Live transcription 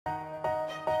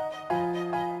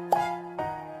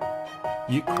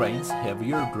Ukraine's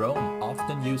heavier drone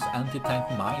often use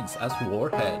anti-tank mines as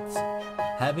warheads,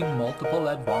 having multiple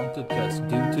advantages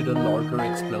due to the larger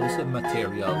explosive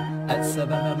material at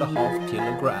 7.5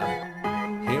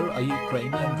 kilograms. Here a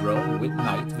Ukrainian drone with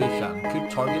night vision could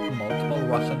target multiple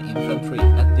Russian infantry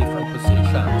at different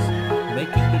positions,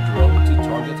 making the drone to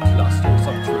target clusters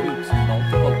of troops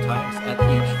multiple times